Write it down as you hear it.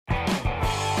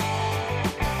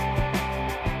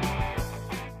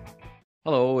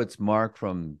Hello, it's Mark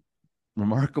from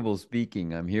Remarkable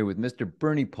Speaking. I'm here with Mr.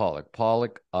 Bernie Pollock,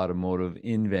 Pollock Automotive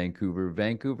in Vancouver,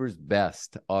 Vancouver's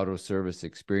best auto service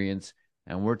experience.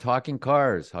 And we're talking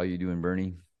cars. How you doing,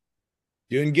 Bernie?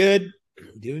 Doing good.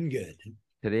 Doing good.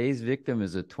 Today's victim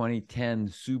is a 2010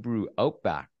 Subaru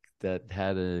Outback that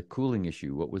had a cooling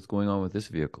issue. What was going on with this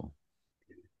vehicle?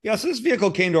 Yeah, so this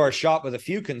vehicle came to our shop with a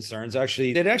few concerns.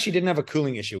 Actually, it actually didn't have a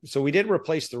cooling issue. So we did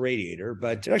replace the radiator,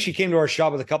 but it actually came to our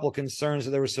shop with a couple of concerns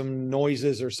that there were some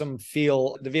noises or some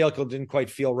feel. The vehicle didn't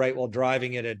quite feel right while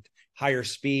driving it at higher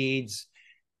speeds.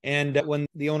 And when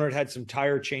the owner had some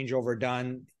tire changeover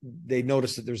done, they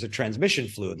noticed that there's a transmission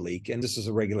fluid leak. And this is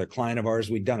a regular client of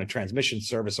ours. We'd done a transmission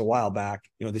service a while back.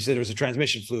 They said there was a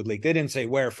transmission fluid leak. They didn't say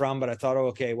where from, but I thought, oh,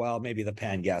 okay, well, maybe the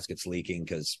pan gasket's leaking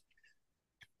because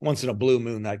once in a blue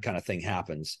moon, that kind of thing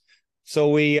happens. So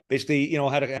we basically,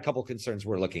 had a couple concerns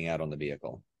we're looking at on the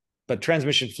vehicle, but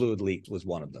transmission fluid leak was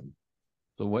one of them.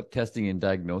 So, what testing and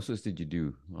diagnosis did you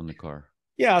do on the car?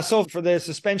 Yeah, so for the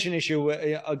suspension issue,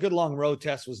 a good long road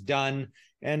test was done.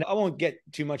 And I won't get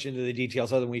too much into the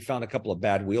details other than we found a couple of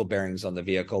bad wheel bearings on the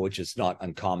vehicle, which is not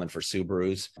uncommon for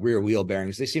Subarus. Rear wheel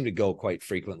bearings, they seem to go quite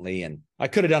frequently. And I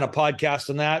could have done a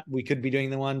podcast on that. We could be doing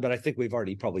the one, but I think we've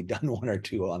already probably done one or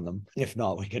two on them. If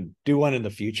not, we can do one in the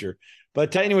future.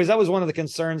 But anyways, that was one of the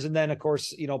concerns. And then, of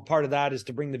course, part of that is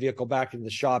to bring the vehicle back into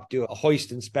the shop, do a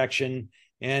hoist inspection,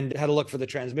 and had a look for the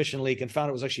transmission leak and found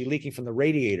it was actually leaking from the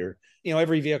radiator.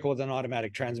 Every vehicle with an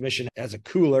automatic transmission has a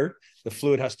cooler. The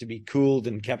fluid has to be cooled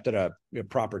and kept at a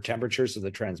proper temperature so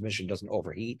the transmission doesn't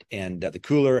overheat. And the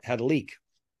cooler had a leak.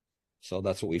 So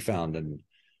that's what we found. And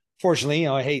fortunately,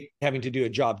 I hate having to do a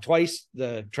job twice.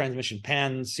 The transmission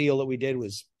pan seal that we did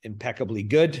was impeccably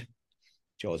good,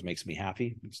 which always makes me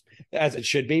happy, as it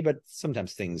should be. But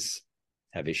sometimes things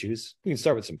have issues. We can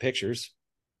start with some pictures.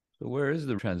 So, where is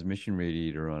the transmission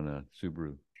radiator on a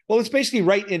Subaru? Well, it's basically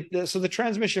right in. So the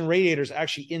transmission radiator is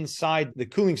actually inside the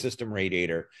cooling system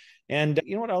radiator. And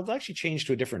you know what? I'll actually change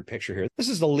to a different picture here. This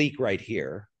is the leak right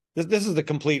here. This is the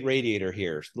complete radiator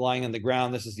here, lying on the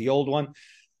ground. This is the old one.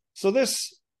 So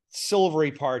this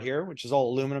silvery part here, which is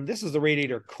all aluminum, this is the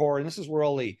radiator core. And this is where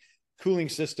all the cooling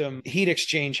system heat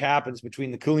exchange happens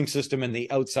between the cooling system and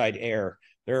the outside air.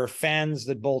 There are fans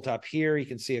that bolt up here. You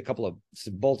can see a couple of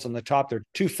bolts on the top. There are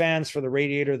two fans for the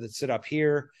radiator that sit up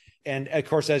here. And of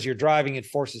course, as you're driving, it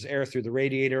forces air through the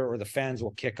radiator, or the fans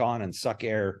will kick on and suck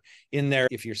air in there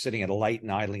if you're sitting at a light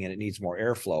and idling and it needs more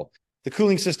airflow. The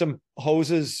cooling system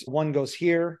hoses, one goes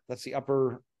here. That's the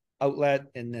upper outlet.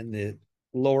 And then the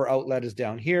lower outlet is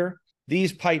down here.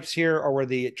 These pipes here are where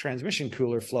the transmission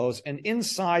cooler flows. And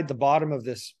inside the bottom of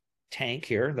this tank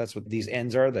here, that's what these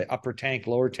ends are, the upper tank,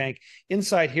 lower tank.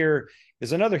 Inside here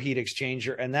is another heat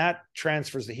exchanger, and that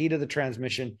transfers the heat of the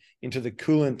transmission into the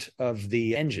coolant of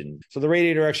the engine. So the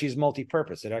radiator actually is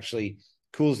multi-purpose. It actually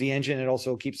cools the engine. It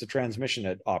also keeps the transmission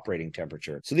at operating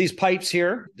temperature. So these pipes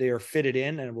here, they are fitted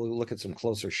in, and we'll look at some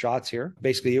closer shots here.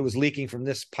 Basically, it was leaking from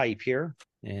this pipe here.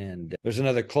 And there's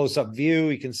another close-up view.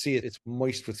 You can see it's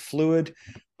moist with fluid.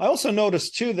 I also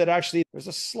noticed, too, that actually there's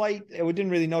a slight, we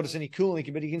didn't really notice any coolant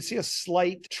leaking, but you can see a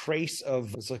slight trace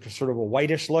of, it's like a sort of a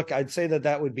whitish look. I'd say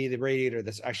that would be the radiator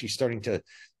that's actually starting to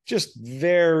just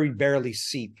very barely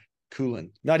seep coolant.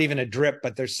 Not even a drip,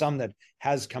 but there's some that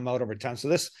has come out over time. So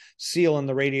this seal in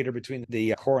the radiator between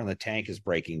the core and the tank is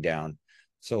breaking down.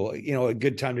 So, a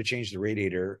good time to change the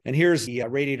radiator. And here's the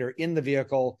radiator in the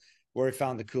vehicle where we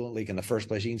found the coolant leak in the first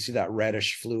place. You can see that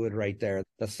reddish fluid right there.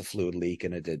 That's the fluid leak,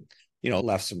 and it did,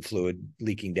 left some fluid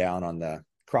leaking down on the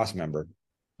cross member.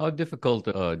 How difficult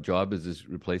a job is this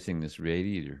replacing this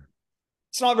radiator?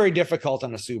 It's not very difficult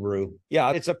on a Subaru.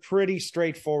 Yeah, it's a pretty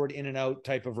straightforward in and out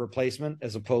type of replacement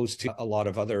as opposed to a lot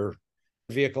of other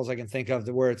vehicles I can think of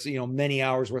where it's, many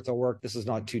hours worth of work. This is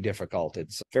not too difficult.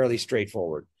 It's fairly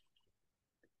straightforward.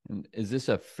 And is this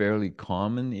a fairly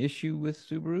common issue with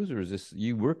Subarus, or is this,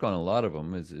 you work on a lot of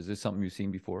them? Is this something you've seen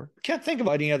before? Can't think of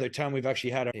any other time we've actually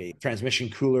had a transmission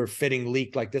cooler fitting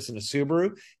leak like this in a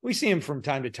Subaru. We see them from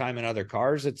time to time in other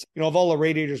cars. It's, of all the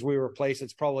radiators we replace,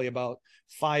 it's probably about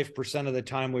 5% of the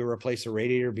time we replace a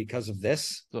radiator because of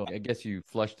this. So I guess you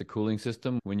flush the cooling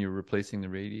system when you're replacing the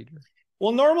radiator?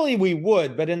 Well, normally we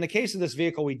would, but in the case of this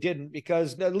vehicle, we didn't,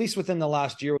 because at least within the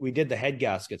last year, we did the head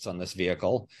gaskets on this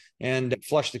vehicle and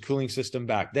flushed the cooling system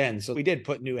back then. So we did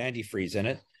put new antifreeze in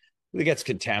it. It gets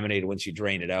contaminated once you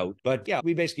drain it out. But yeah,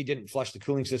 we basically didn't flush the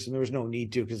cooling system. There was no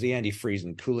need to, because the antifreeze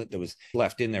and coolant that was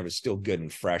left in there was still good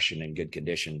and fresh and in good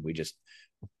condition. We just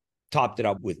topped it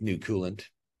up with new coolant.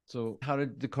 So how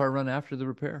did the car run after the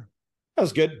repair? That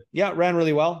was good. Yeah, it ran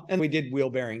really well. And we did wheel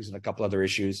bearings and a couple other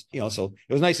issues, so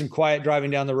it was nice and quiet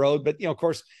driving down the road. But, of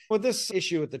course, with this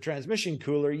issue with the transmission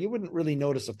cooler, you wouldn't really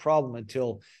notice a problem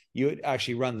until you would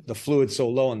actually run the fluid so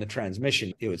low in the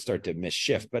transmission, it would start to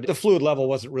misshift. But the fluid level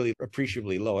wasn't really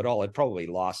appreciably low at all. It probably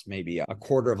lost maybe a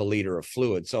quarter of a liter of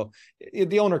fluid. So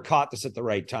the owner caught this at the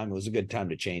right time. It was a good time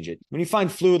to change it. When you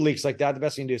find fluid leaks like that, the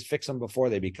best thing to do is fix them before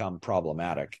they become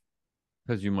problematic.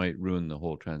 Because you might ruin the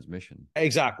whole transmission.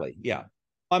 Exactly. Yeah.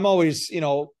 I'm always,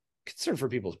 concerned for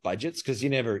people's budgets because you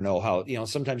never know how,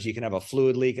 sometimes you can have a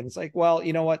fluid leak and it's like, well,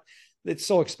 you know what? It's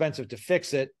so expensive to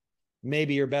fix it.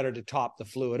 Maybe you're better to top the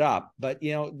fluid up. But,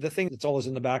 the thing that's always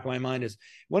in the back of my mind is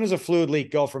when does a fluid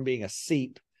leak go from being a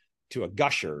seep to a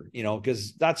gusher,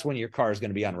 because that's when your car is going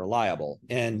to be unreliable.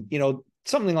 And,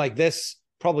 something like this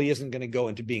probably isn't going to go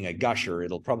into being a gusher.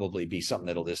 It'll probably be something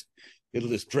that'll just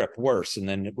drip worse. And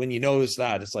then when you notice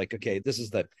that, it's like, okay, this is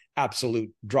the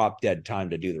absolute drop dead time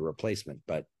to do the replacement.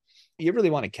 But you really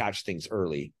want to catch things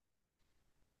early.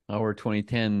 Our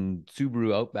 2010 Subaru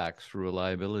Outbacks for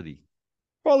reliability.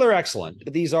 Well, they're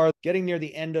excellent. These are getting near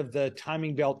the end of the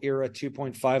timing belt era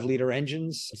 2.5 liter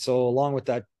engines. So along with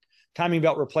that timing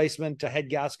belt replacement, head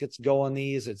gaskets go on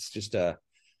these. It's just a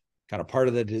kind of part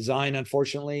of the design,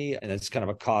 unfortunately. And it's kind of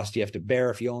a cost you have to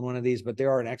bear if you own one of these, but they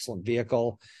are an excellent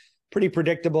vehicle. Pretty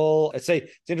predictable. I'd say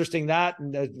it's interesting that,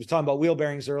 and I was talking about wheel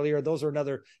bearings earlier. Those are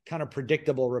another kind of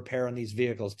predictable repair on these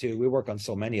vehicles too. We work on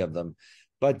so many of them.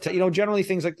 But, generally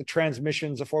things like the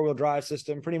transmissions, a four-wheel drive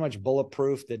system, pretty much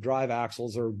bulletproof. The drive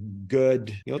axles are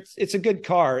good. It's a good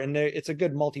car, and it's a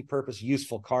good multi-purpose,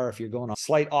 useful car if you're going on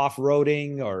slight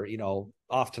off-roading or,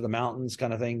 off to the mountains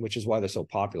kind of thing, which is why they're so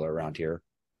popular around here.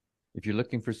 If you're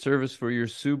looking for service for your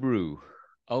Subaru,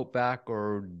 Outback,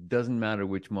 or doesn't matter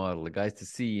which model, the guys to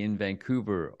see in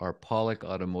Vancouver are Pollock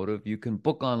Automotive. You can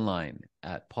book online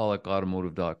at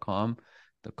pollockautomotive.com.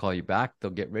 They'll call you back. They'll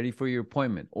get ready for your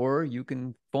appointment. Or you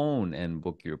can phone and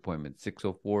book your appointment,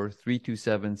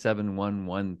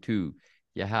 604-327-7112.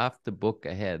 You have to book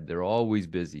ahead. They're always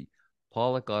busy.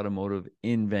 Pollock Automotive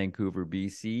in Vancouver,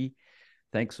 BC.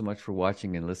 Thanks so much for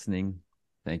watching and listening.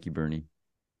 Thank you, Bernie.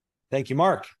 Thank you,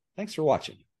 Mark. Thanks for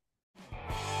watching.